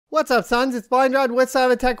What's up, sons? It's Blind Rod with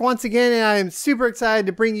Simon Tech once again, and I am super excited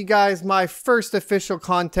to bring you guys my first official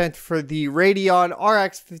content for the Radeon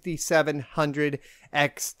RX 5700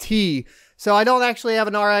 XT. So I don't actually have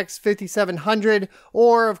an RX 5700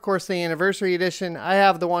 or, of course, the Anniversary Edition. I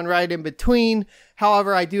have the one right in between.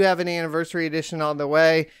 However, I do have an Anniversary Edition on the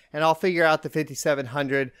way, and I'll figure out the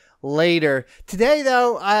 5700 later. Today,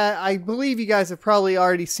 though, I believe you guys have probably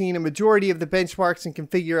already seen a majority of the benchmarks and can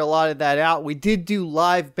figure a lot of that out. We did do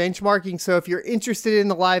live benchmarking, so if you're interested in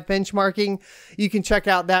the live benchmarking, you can check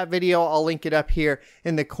out that video. I'll link it up here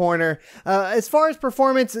in the corner. As far as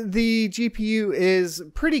performance, the GPU is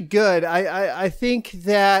pretty good. I think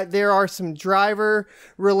that there are some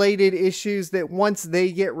driver-related issues that once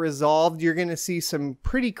they get resolved, you're going to see some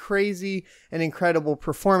pretty crazy and incredible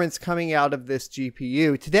performance coming out of this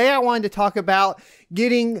GPU. Today, I wanted to talk about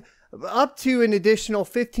getting up to an additional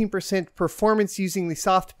 15% performance using the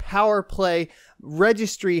SoftPowerPlay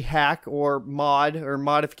registry hack or mod or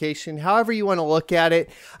modification, however you want to look at it.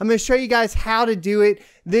 I'm going to show you guys how to do it.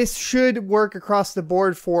 This should work across the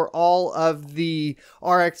board for all of the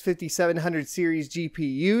RX 5700 series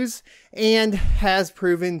GPUs and has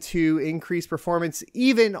proven to increase performance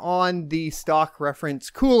even on the stock reference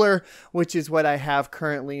cooler, which is what I have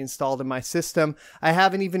currently installed in my system. I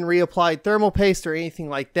haven't even reapplied thermal paste or anything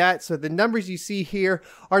like that, so the numbers you see here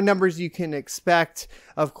are numbers you can expect,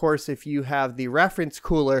 of course, if you have the reference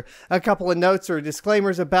cooler. A couple of notes or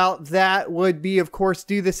disclaimers about that would be, of course,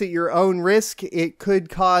 do this at your own risk. It could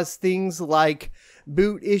cause things like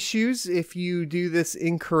boot issues if you do this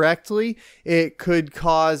incorrectly. It could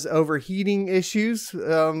cause overheating issues.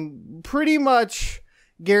 Pretty much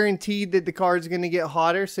guaranteed that the card is going to get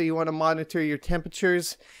hotter, so you want to monitor your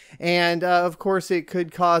temperatures. And of course, it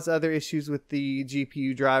could cause other issues with the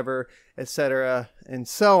GPU driver, etc., and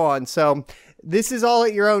so on. So this is all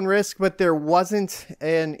at your own risk, but there wasn't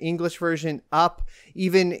an English version up,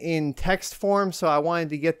 even in text form, so I wanted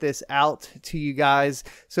to get this out to you guys.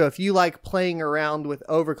 So if you like playing around with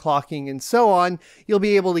overclocking and so on, you'll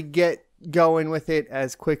be able to get going with it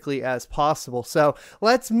as quickly as possible. So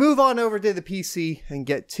let's move on over to the PC and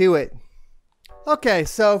get to it. Okay,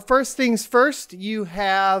 so first things first, you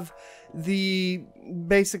have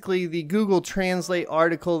basically the Google Translate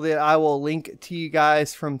article that I will link to you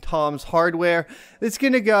guys from Tom's Hardware. It's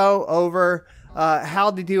going to go over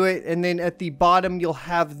how to do it, and then at the bottom you'll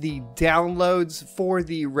have the downloads for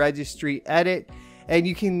the registry edit, and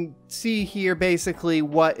you can see here basically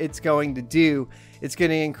what it's going to do. It's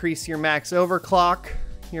going to increase your max overclock,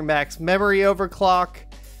 your max memory overclock,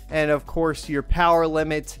 and of course your power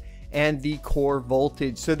limit and the core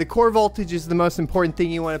voltage. So the core voltage is the most important thing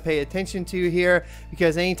you want to pay attention to here,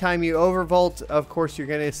 because anytime you overvolt, of course, you're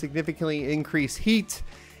going to significantly increase heat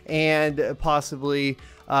and possibly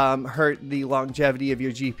hurt the longevity of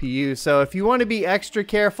your GPU. So if you want to be extra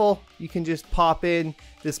careful, you can just pop in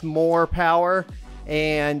this more power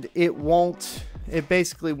and it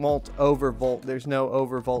basically won't overvolt. There's no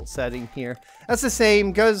overvolt setting here. That's the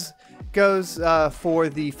same goes for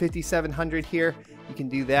the 5700 here. You can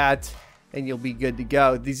do that and you'll be good to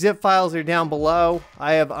go. The zip files are down below.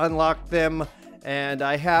 I have unlocked them and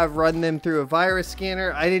I have run them through a virus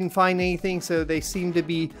scanner. I didn't find anything, so they seem to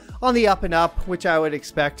be on the up and up, which I would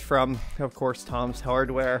expect from, of course, Tom's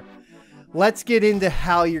Hardware. Let's get into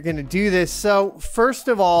how you're going to do this. So first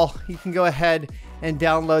of all, you can go ahead and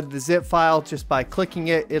download the zip file just by clicking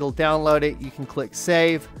it. It'll download it. You can click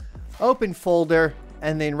Save, Open Folder,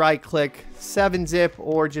 and then right click 7-zip,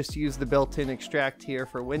 or just use the built-in extract here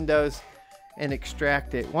for Windows and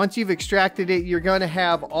extract it. Once you've extracted it, you're going to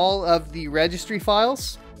have all of the registry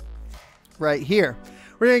files right here.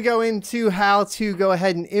 We're going to go into how to go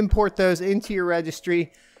ahead and import those into your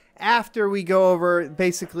registry after we go over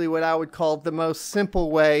basically what I would call the most simple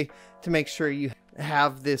way to make sure you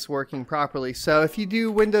have this working properly. So if you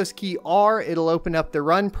do Windows key R, it'll open up the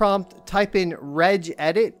run prompt. Type in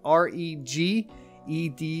regedit, REGEDIT,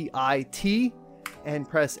 and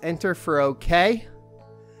press enter for OK.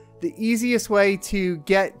 The easiest way to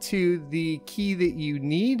get to the key that you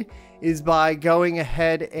need is by going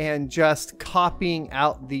ahead and just copying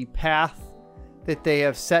out the path that they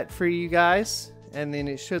have set for you guys, and then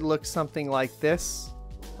it should look something like this.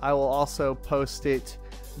 I will also post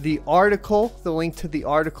the article, the link to the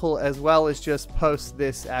article, as well as just post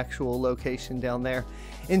this actual location down there.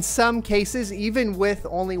 In some cases, even with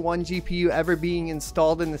only one GPU ever being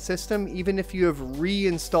installed in the system, even if you have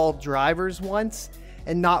reinstalled drivers once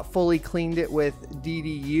and not fully cleaned it with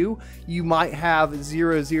DDU, you might have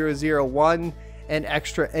 0001 and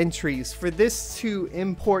extra entries. For this to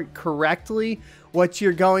import correctly, what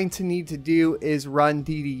you're going to need to do is run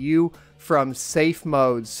DDU from safe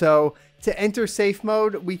mode. So to enter safe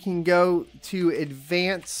mode, we can go to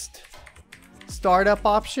advanced startup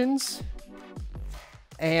options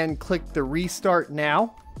and click the restart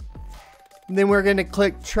now. And then we're going to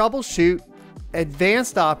click troubleshoot,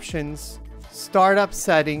 advanced options, startup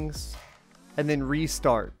settings, and then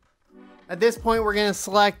restart. At this point, we're going to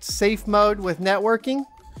select safe mode with networking.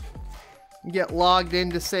 Get logged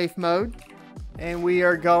into safe mode. And we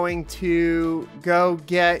are going to go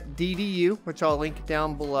get DDU, which I'll link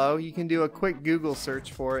down below. You can do a quick Google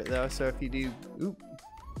search for it though. So if you do,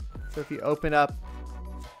 so if you open up,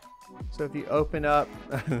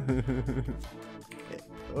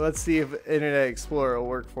 let's see if Internet Explorer will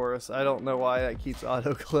work for us. I don't know why that keeps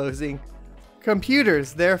auto closing.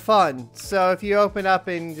 Computers, they're fun. So if you open up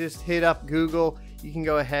and just hit up Google, you can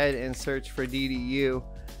go ahead and search for DDU,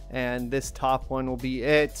 and this top one will be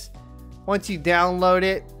it. Once you download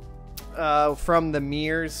it from the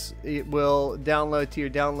mirrors, it will download to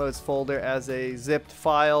your downloads folder as a zipped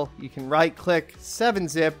file. You can right click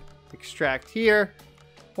 7-zip, extract here.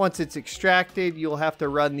 Once it's extracted, you'll have to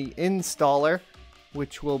run the installer,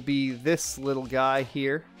 which will be this little guy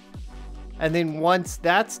here. And then once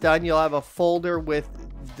that's done, you'll have a folder with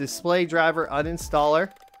display driver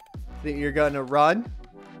uninstaller that you're going to run.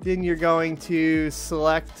 Then you're going to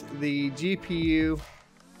select the GPU,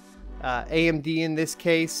 AMD in this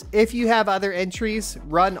case. If you have other entries,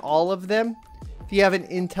 run all of them. If you have an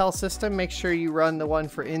Intel system, make sure you run the one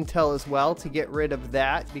for Intel as well to get rid of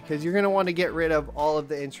that, because you're going to want to get rid of all of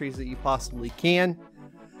the entries that you possibly can.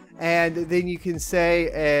 And then you can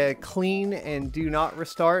say clean and do not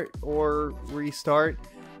restart or restart.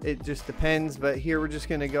 It just depends, but here we're just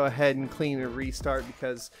going to go ahead and clean and restart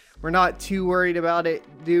because we're not too worried about it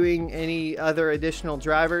doing any other additional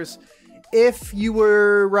drivers. If you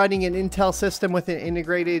were running an Intel system with an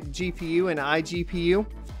integrated GPU and iGPU,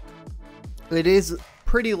 it is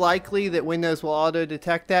pretty likely that Windows will auto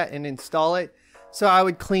detect that and install it. So I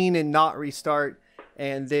would clean and not restart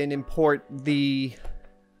and then import the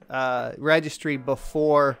registry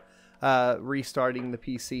before restarting the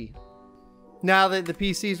PC. Now that the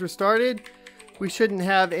PC is restarted, we shouldn't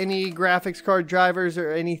have any graphics card drivers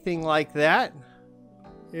or anything like that.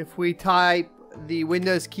 If we type the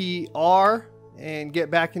Windows key R and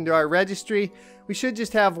get back into our registry, we should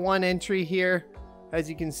just have one entry here. As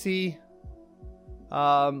you can see,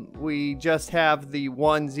 we just have the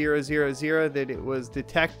 1000 that it was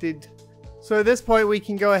detected. So at this point, we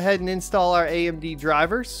can go ahead and install our AMD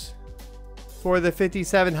drivers. For the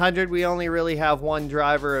 5700, we only really have one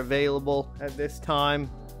driver available at this time.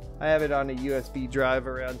 I have it on a USB drive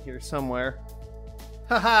around here somewhere.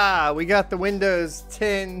 Haha, we got the Windows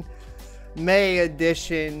 10 May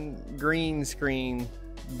edition green screen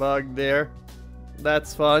bug there.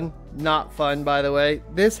 That's fun. Not fun, by the way.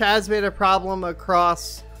 This has been a problem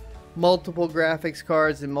across multiple graphics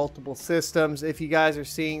cards and multiple systems. If you guys are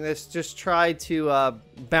seeing this, just try to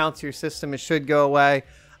bounce your system. It should go away.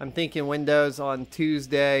 I'm thinking Windows on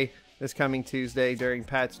Tuesday, this coming Tuesday, during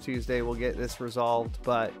Patch Tuesday, we'll get this resolved.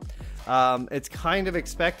 But it's kind of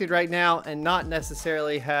expected right now and not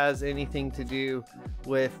necessarily has anything to do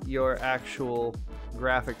with your actual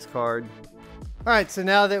graphics card. Alright, so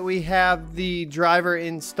now that we have the driver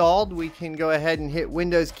installed, we can go ahead and hit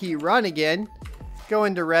Windows key run again, go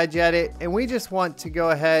into regedit, and we just want to go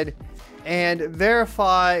ahead and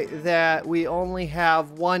verify that we only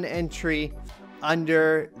have one entry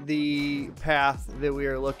under the path that we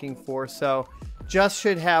are looking for. So just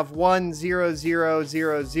should have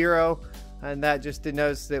 10000, and that just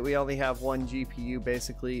denotes that we only have one GPU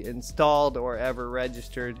basically installed or ever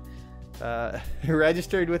registered.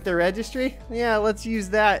 Registered with the registry? Yeah, let's use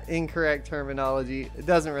that incorrect terminology. It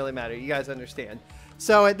doesn't really matter. You guys understand.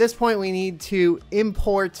 So at this point, we need to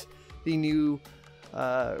import the new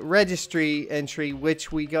registry entry,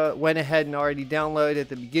 which we went ahead and already downloaded at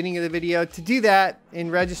the beginning of the video. To do that,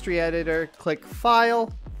 in Registry Editor, click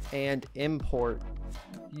File and Import.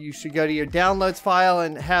 You should go to your Downloads file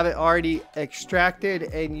and have it already extracted,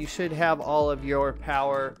 and you should have all of your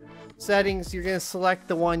power settings. You're going to select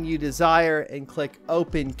the one you desire and click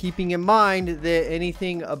Open, keeping in mind that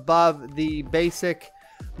anything above the basic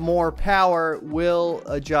more power will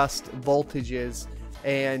adjust voltages,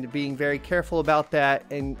 and being very careful about that.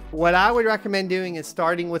 And what I would recommend doing is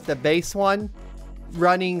starting with the base one,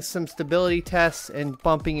 running some stability tests and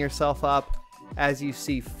bumping yourself up as you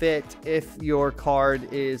see fit if your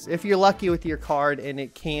card is, if you're lucky with your card and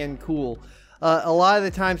it can cool. A lot of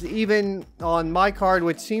the times, even on my card,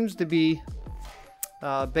 which seems to be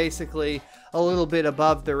basically a little bit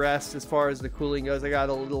above the rest as far as the cooling goes, I got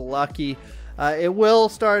a little lucky. It will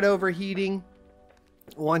start overheating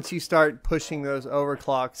once you start pushing those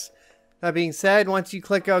overclocks. That being said, once you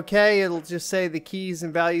click OK, it'll just say the keys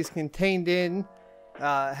and values contained in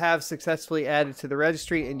have successfully added to the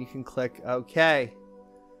registry, and you can click OK.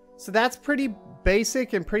 So that's pretty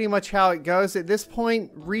basic and pretty much how it goes. At this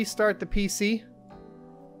point, restart the PC.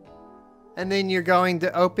 And then you're going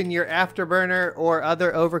to open your Afterburner or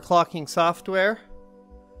other overclocking software.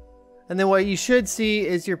 And then what you should see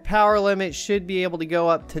is your power limit should be able to go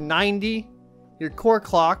up to 90. Your core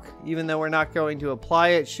clock, even though we're not going to apply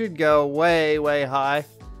it, should go way, way high,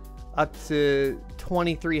 up to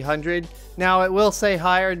 2300. Now it will say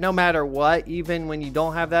higher no matter what, even when you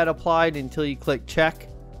don't have that applied, until you click check.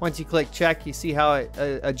 Once you click check, you see how it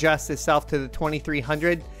adjusts itself to the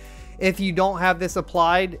 2300. If you don't have this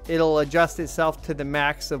applied, it'll adjust itself to the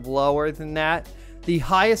max of lower than that. The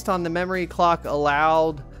highest on the memory clock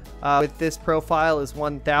allowed with this profile is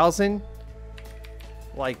 1000.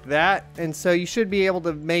 Like that. And so you should be able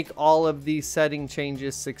to make all of these setting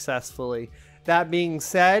changes successfully. That being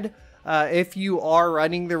said, if you are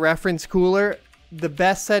running the reference cooler, the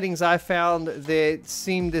best settings I found that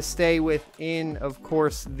seem to stay within, of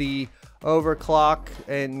course, the overclock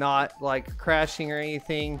and not like crashing or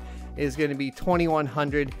anything, is going to be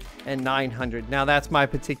 2100 and 900. Now that's my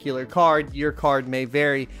particular card. Your card may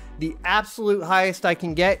vary. The absolute highest I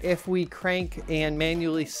can get, if we crank and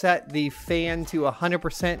manually set the fan to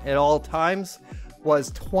 100% at all times,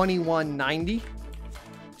 was 2190,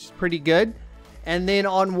 which is pretty good. And then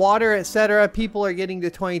on water, etc., people are getting to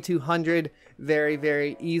 2200 very,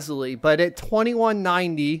 very easily. But at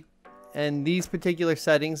 2190 and these particular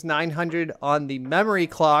settings, 900 on the memory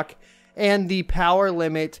clock, and the power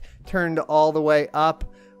limit turned all the way up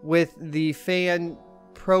with the fan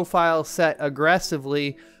profile set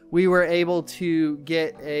aggressively, we were able to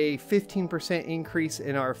get a 15% increase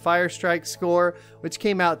in our fire strike score, which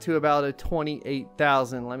came out to about a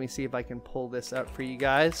 28,000. Let me see if I can pull this up for you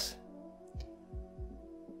guys.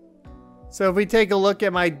 So if we take a look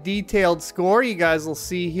at my detailed score, you guys will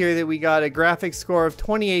see here that we got a graphics score of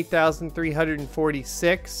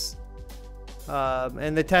 28,346.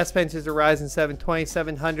 And the test bench is a Ryzen 7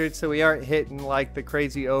 2700, so we aren't hitting like the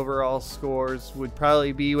crazy overall scores would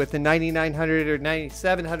probably be. With the 9900 or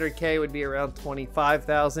 9700K would be around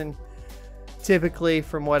 25,000. Typically,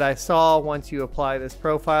 from what I saw, once you apply this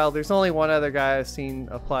profile, there's only one other guy I've seen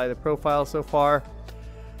apply the profile so far.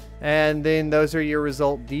 And then those are your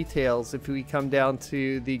result details. If we come down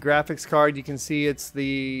to the graphics card, you can see it's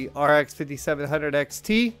the RX 5700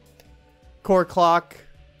 XT. Core clock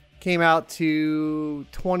came out to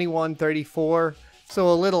 2134, so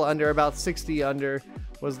a little under, about 60 under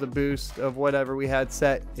was the boost of whatever we had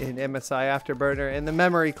set in MSI Afterburner, and the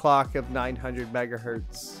memory clock of 900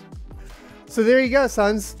 megahertz. So there you go,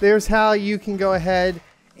 sons. There's how you can go ahead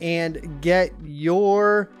and get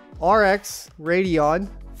your RX Radeon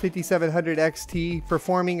 5700 XT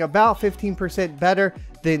performing about 15% better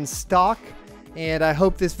than stock. And I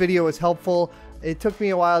hope this video was helpful. It took me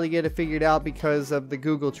a while to get it figured out because of the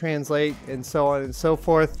Google Translate and so on and so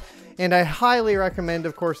forth. And I highly recommend,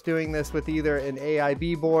 of course, doing this with either an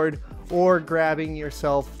AIB board or grabbing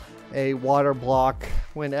yourself a water block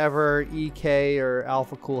whenever EK or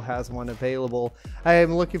AlphaCool has one available. I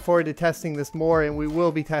am looking forward to testing this more, and we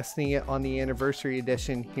will be testing it on the anniversary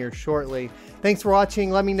edition here shortly. Thanks for watching.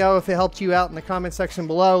 Let me know if it helped you out in the comment section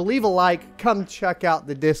below. Leave a like, come check out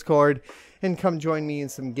the Discord, and come join me in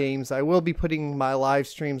some games. I will be putting my live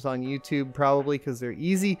streams on YouTube probably because they're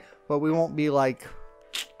easy, but we won't be like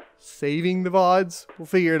saving the VODs. We'll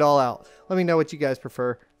figure it all out. Let me know what you guys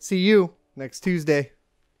prefer. See you next Tuesday.